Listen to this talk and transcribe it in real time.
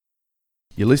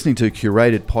You're listening to a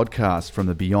curated podcast from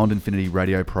the Beyond Infinity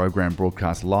radio program,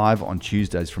 broadcast live on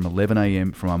Tuesdays from 11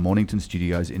 a.m. from our Mornington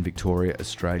studios in Victoria,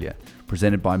 Australia.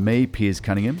 Presented by me, Piers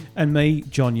Cunningham. And me,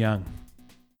 John Young.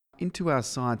 Into our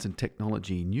science and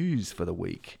technology news for the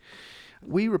week.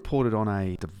 We reported on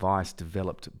a device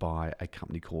developed by a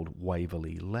company called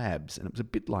Waverley Labs, and it was a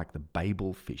bit like the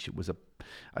Babel fish. It was a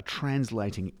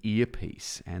translating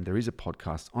earpiece, and there is a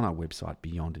podcast on our website,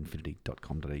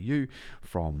 beyondinfinity.com.au,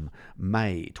 from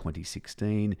May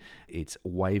 2016. It's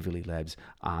Waverley Labs'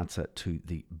 answer to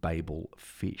the Babel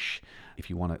fish.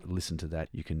 If you want to listen to that,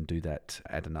 you can do that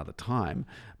at another time.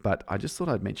 But I just thought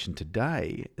I'd mention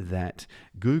today that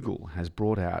Google has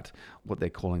brought out what they're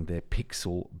calling their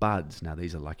Pixel Buds. Now,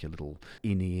 these are like your little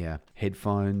in-ear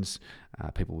headphones.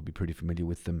 People will be pretty familiar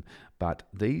with them, but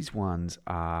these ones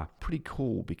are pretty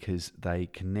cool because they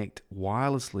connect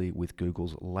wirelessly with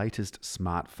Google's latest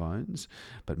smartphones,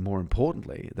 but more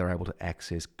importantly, they're able to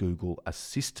access Google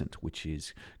Assistant, which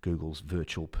is Google's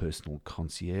virtual personal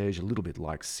concierge, a little bit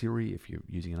like Siri if you're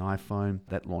using an iPhone.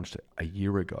 That launched a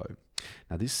year ago.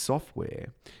 Now, this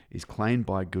software is claimed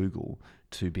by Google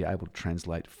to be able to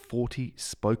translate 40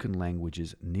 spoken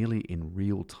languages nearly in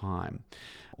real time,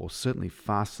 or certainly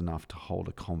fast enough to hold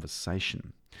a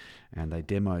conversation. And they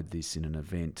demoed this in an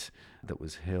event that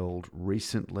was held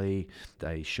recently.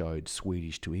 They showed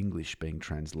Swedish to English being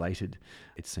translated.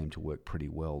 It seemed to work pretty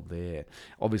well there.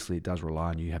 Obviously, it does rely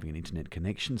on you having an internet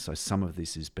connection, so some of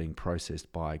this is being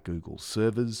processed by Google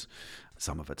servers.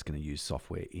 Some of it's going to use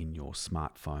software in your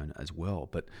smartphone as well.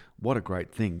 But what a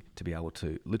great thing to be able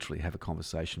to literally have a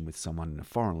conversation with someone in a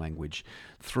foreign language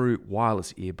through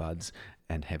wireless earbuds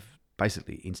and have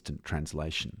basically instant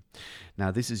translation.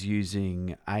 Now, this is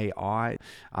using AI,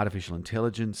 artificial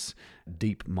intelligence,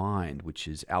 DeepMind, which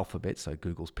is Alphabet. So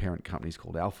Google's parent company is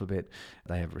called Alphabet.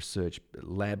 They have a research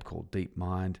lab called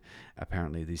DeepMind.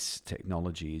 Apparently, this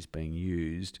technology is being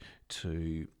used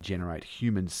to generate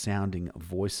human-sounding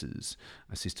voices,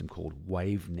 a system called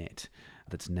WaveNet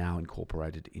that's now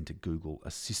incorporated into Google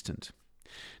Assistant.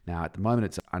 Now, at the moment,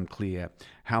 it's unclear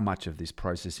how much of this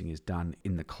processing is done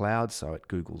in the cloud, so at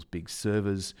Google's big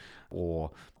servers,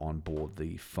 or on board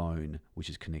the phone, which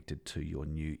is connected to your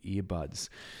new earbuds.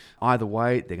 Either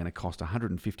way, they're going to cost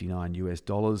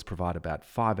 $159, provide about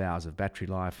 5 hours of battery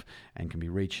life, and can be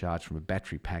recharged from a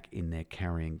battery pack in their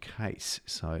carrying case.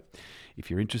 So if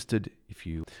you're interested, if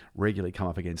you regularly come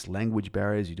up against language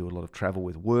barriers, you do a lot of travel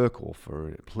with work or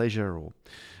for pleasure or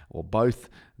both,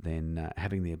 then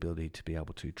having the ability to be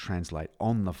able to translate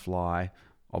on the fly,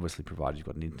 obviously provided you've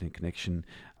got an internet connection,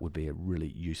 would be a really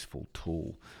useful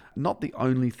tool. Not the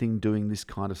only thing doing this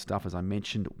kind of stuff. As I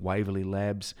mentioned, Waverley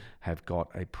Labs have got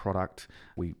a product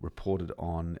we reported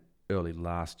on early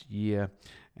last year.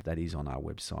 That is on our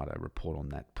website, a report on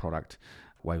that product.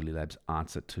 Waverley Labs'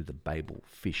 answer to the Babel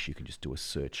fish. You can just do a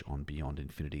search on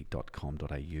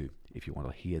beyondinfinity.com.au if you want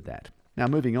to hear that. Now,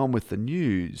 moving on with the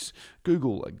news,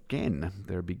 Google, again,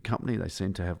 they're a big company. They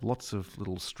seem to have lots of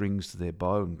little strings to their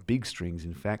bow, and big strings,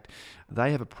 in fact.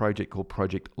 They have a project called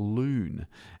Project Loon.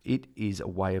 It is a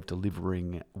way of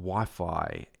delivering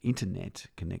Wi-Fi internet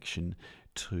connection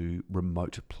to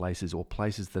remote places or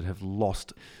places that have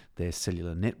lost their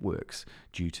cellular networks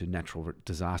due to natural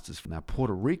disasters. Now,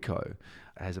 Puerto Rico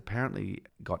has apparently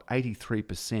got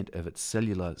 83% of its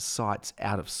cellular sites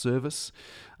out of service,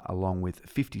 along with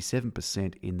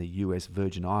 57% in the US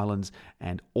Virgin Islands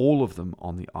and all of them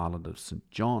on the island of St.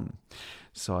 John.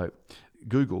 So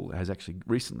Google has actually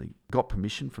recently got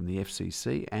permission from the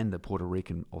FCC and the Puerto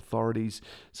Rican authorities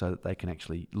so that they can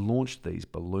actually launch these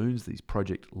balloons, these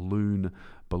Project Loon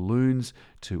balloons,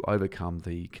 to overcome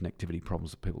the connectivity problems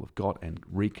that people have got and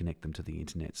reconnect them to the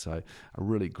internet. So a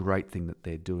really great thing that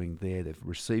they're doing there. They've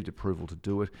received approval to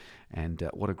do it, and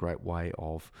what a great way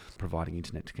of providing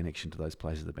internet connection to those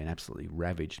places that have been absolutely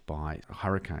ravaged by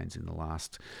hurricanes in the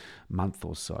last month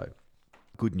or so.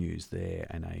 Good news there,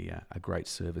 and a great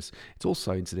service. It's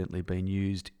also incidentally been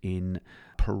used in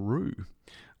Peru,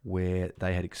 where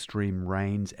they had extreme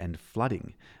rains and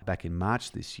flooding back in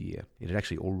March this year. It had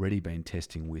actually already been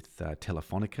testing with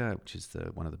Telefonica, which is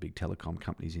one of the big telecom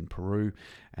companies in Peru,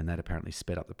 and that apparently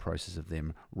sped up the process of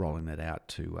them rolling that out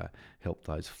to help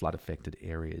those flood-affected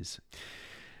areas.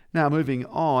 Now, moving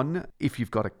on, if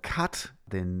you've got a cut,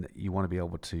 then you want to be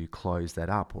able to close that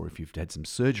up. Or if you've had some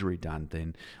surgery done,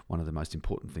 then one of the most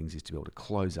important things is to be able to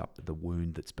close up the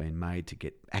wound that's been made to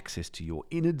get access to your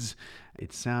innards.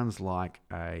 It sounds like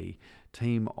a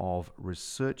team of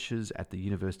researchers at the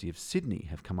University of Sydney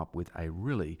have come up with a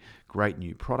really great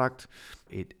new product.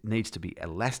 It needs to be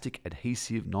elastic,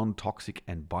 adhesive, non-toxic,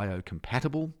 and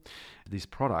biocompatible. This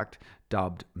product,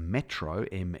 dubbed Metro,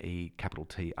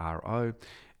 METRO,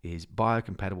 is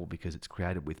biocompatible because it's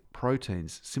created with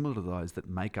proteins similar to those that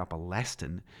make up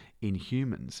elastin in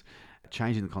humans.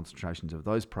 Changing the concentrations of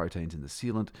those proteins in the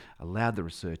sealant allowed the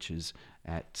researchers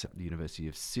at the University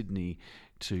of Sydney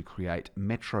to create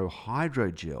Metro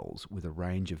hydrogels with a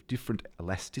range of different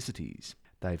elasticities.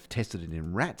 They've tested it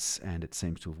in rats and it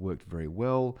seems to have worked very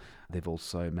well. They've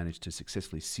also managed to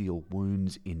successfully seal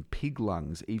wounds in pig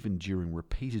lungs, even during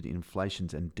repeated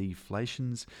inflations and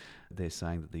deflations. They're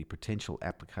saying that the potential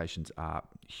applications are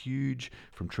huge,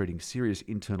 from treating serious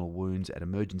internal wounds at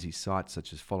emergency sites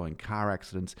such as following car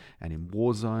accidents and in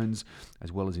war zones,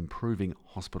 as well as improving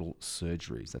hospital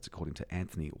surgeries. That's according to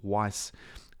Anthony Weiss,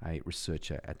 a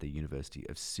researcher at the University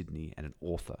of Sydney and an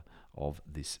author of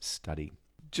this study.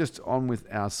 Just on with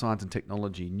our science and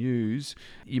technology news,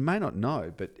 you may not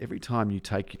know, but every time you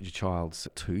take your child's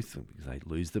tooth, they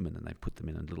lose them and then they put them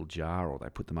in a little jar or they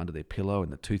put them under their pillow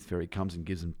and the tooth fairy comes and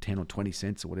gives them 10 or 20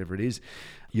 cents or whatever it is,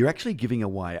 you're actually giving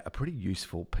away a pretty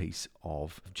useful piece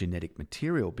of genetic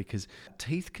material because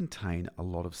teeth contain a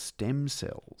lot of stem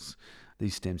cells.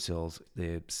 These stem cells,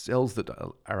 they're cells that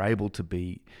are able to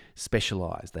be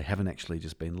specialized. They haven't actually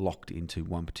just been locked into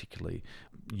one particular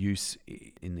use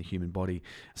in the human body.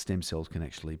 Stem cells can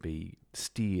actually be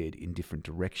steered in different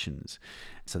directions.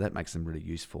 So that makes them really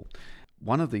useful.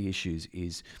 One of the issues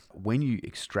is when you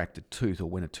extract a tooth or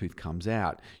when a tooth comes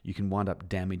out, you can wind up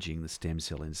damaging the stem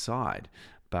cell inside.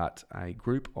 But a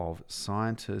group of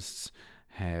scientists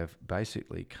have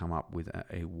basically come up with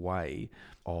a way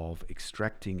of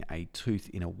extracting a tooth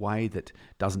in a way that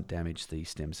doesn't damage the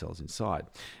stem cells inside.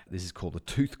 This is called the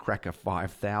Tooth Cracker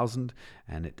 5000,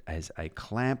 and it has a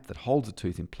clamp that holds a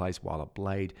tooth in place while a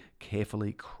blade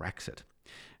carefully cracks it.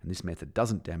 And this method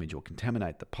doesn't damage or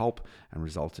contaminate the pulp and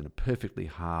results in a perfectly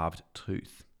halved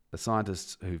tooth. The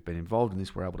scientists who've been involved in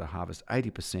this were able to harvest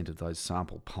 80% of those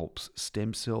sample pulp's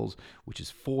stem cells, which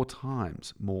is 4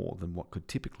 times more than what could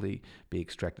typically be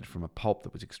extracted from a pulp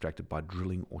that was extracted by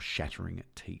drilling or shattering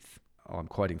teeth. I'm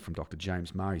quoting from Dr.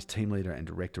 James Maher, team leader and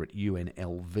director at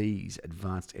UNLV's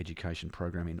Advanced Education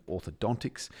Program in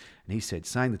Orthodontics, and he said,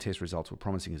 saying the test results were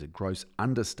promising is a gross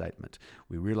understatement.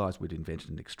 We realised we'd invented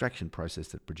an extraction process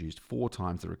that produced 4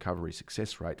 times the recovery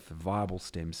success rate for viable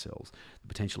stem cells. The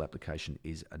potential application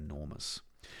is enormous.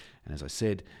 And as I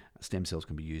said, stem cells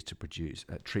can be used to produce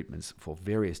treatments for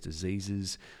various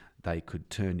diseases. They could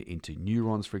turn into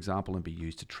neurons, for example, and be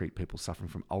used to treat people suffering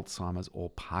from Alzheimer's or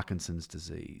Parkinson's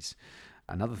disease.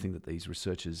 Another thing that these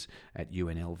researchers at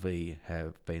UNLV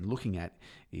have been looking at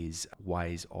is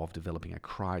ways of developing a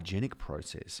cryogenic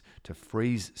process to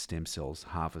freeze stem cells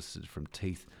harvested from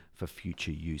teeth for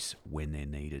future use when they're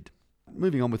needed.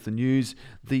 Moving on with the news,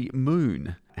 the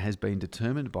moon has been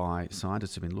determined by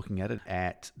scientists who have been looking at it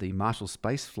at the Marshall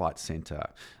Space Flight Center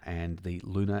and the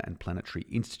Lunar and Planetary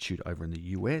Institute over in the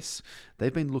US.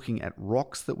 They've been looking at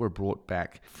rocks that were brought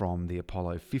back from the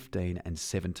Apollo 15 and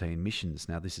 17 missions.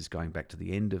 Now, this is going back to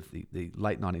the end of the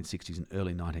late 1960s and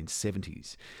early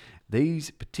 1970s.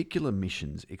 These particular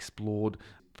missions explored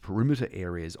perimeter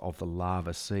areas of the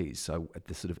lava seas, so at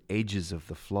the sort of edges of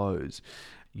the flows.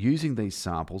 Using these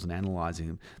samples and analysing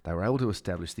them, they were able to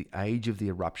establish the age of the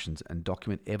eruptions and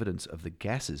document evidence of the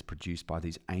gases produced by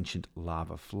these ancient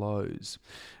lava flows.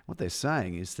 What they're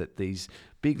saying is that these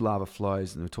big lava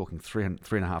flows, and we're talking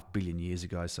 3.5 billion years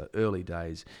ago, so early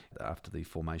days after the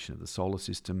formation of the solar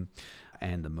system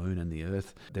and the moon and the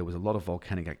earth, there was a lot of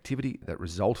volcanic activity that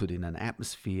resulted in an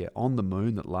atmosphere on the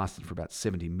moon that lasted for about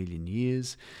 70 million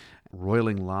years.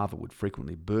 Roiling lava would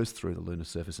frequently burst through the lunar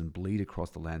surface and bleed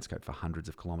across the landscape for hundreds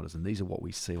of kilometres. And these are what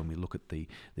we see when we look at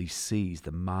these seas,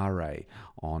 the mare,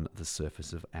 on the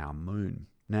surface of our moon.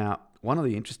 Now, one of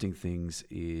the interesting things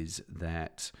is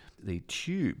that the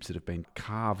tubes that have been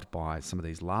carved by some of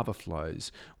these lava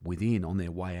flows within on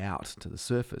their way out to the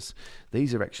surface,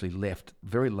 these are actually left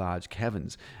very large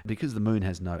caverns. Because the moon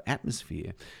has no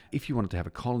atmosphere, if you wanted to have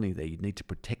a colony there, you'd need to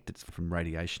protect it from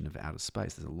radiation of outer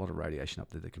space. There's a lot of radiation up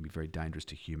there that can be very dangerous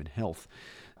to human health.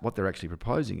 What they're actually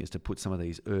proposing is to put some of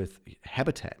these Earth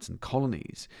habitats and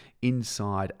colonies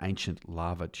inside ancient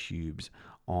lava tubes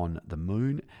on the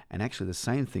moon, and actually the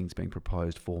same thing's being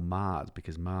proposed for Mars,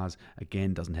 because Mars,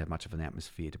 again, doesn't have much of an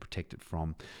atmosphere to protect it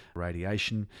from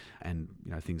radiation and,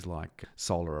 things like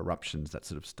solar eruptions, that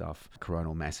sort of stuff,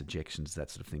 coronal mass ejections,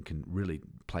 that sort of thing can really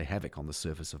play havoc on the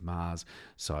surface of Mars.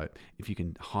 So if you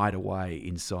can hide away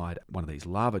inside one of these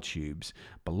lava tubes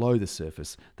below the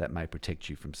surface, that may protect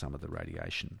you from some of the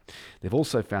radiation. They've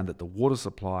also found that the water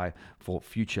supply for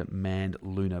future manned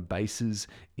lunar bases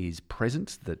is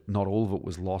present, that not all of it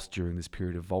was lost during this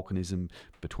period of volcanism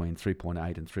between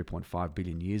 3.8 and 3.5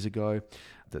 billion years ago.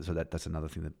 So that's another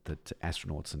thing that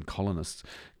astronauts and colonists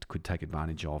could take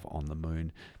advantage of on the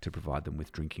moon to provide them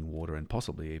with drinking water and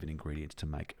possibly even ingredients to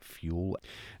make fuel.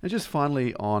 And just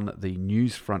finally, on the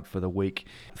news front for the week,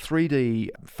 3D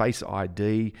Face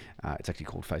ID, it's actually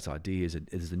called Face ID,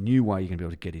 is a new way you're going to be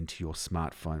able to get into your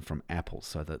smartphone from Apple.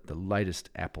 So the latest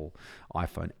Apple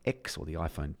iPhone X or the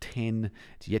iPhone 10,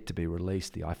 it's yet to be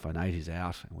released. The iPhone 8 is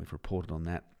out, and we've reported on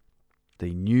that.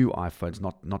 The new iPhone's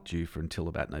not due for until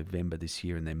about November this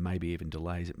year, and there may be even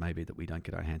delays. It may be that we don't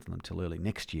get our hands on them until early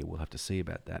next year. We'll have to see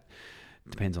about that. It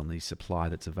depends on the supply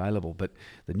that's available. But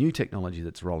the new technology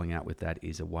that's rolling out with that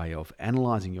is a way of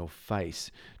analysing your face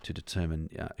to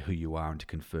determine who you are and to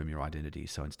confirm your identity.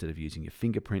 So instead of using your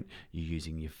fingerprint, you're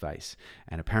using your face.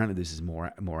 And apparently this is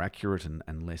more accurate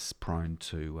and less prone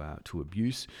to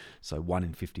abuse. So 1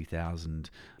 in 50,000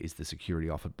 is the security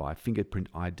offered by fingerprint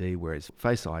ID, whereas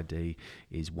Face ID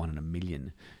is 1 in a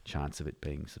million chance of it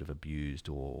being sort of abused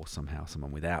or somehow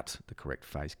someone without the correct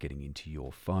face getting into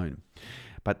your phone.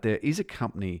 But there is a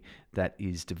company that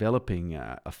is developing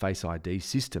a Face ID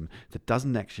system that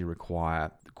doesn't actually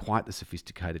require quite the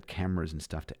sophisticated cameras and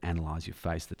stuff to analyze your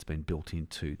face that's been built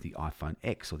into the iPhone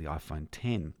X or the iPhone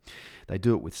 10. They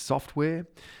do it with software.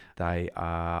 They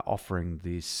are offering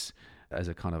this as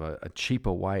a kind of a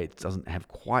cheaper way. It doesn't have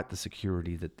quite the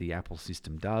security that the Apple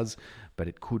system does, but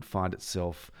it could find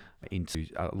itself into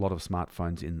a lot of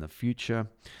smartphones in the future.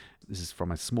 This is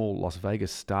from a small Las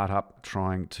Vegas startup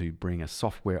trying to bring a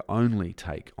software-only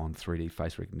take on 3D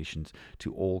face recognitions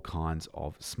to all kinds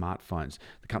of smartphones.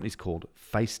 The company's called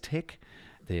FaceTech.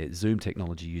 Their Zoom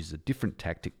technology uses a different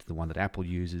tactic to the one that Apple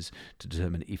uses to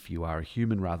determine if you are a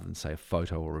human rather than, say, a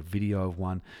photo or a video of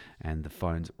one, and the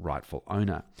phone's rightful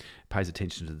owner. It pays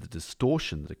attention to the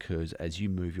distortion that occurs as you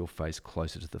move your face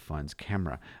closer to the phone's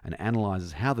camera and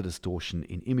analyzes how the distortion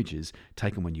in images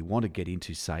taken when you want to get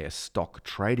into, say, a stock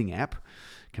trading app,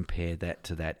 compare that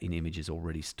to that in images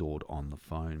already stored on the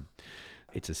phone.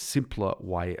 It's a simpler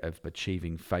way of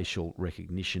achieving facial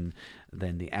recognition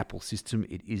than the Apple system.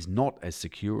 It is not as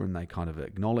secure, and they kind of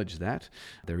acknowledge that.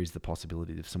 There is the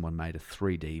possibility that if someone made a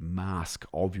 3D mask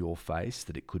of your face,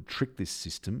 that it could trick this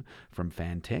system from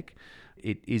Fantech.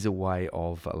 It is a way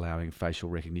of allowing facial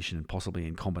recognition, and possibly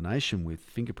in combination with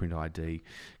fingerprint ID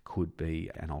could be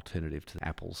an alternative to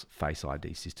Apple's Face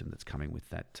ID system that's coming with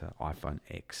that iPhone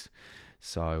X.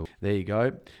 So there you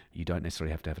go. You don't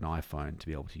necessarily have to have an iPhone to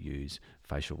be able to use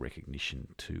facial recognition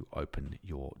to open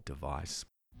your device.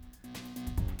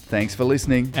 Thanks for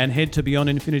listening. And head to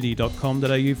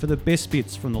beyondinfinity.com.au for the best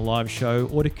bits from the live show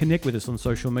or to connect with us on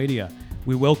social media.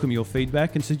 We welcome your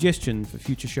feedback and suggestion for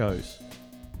future shows.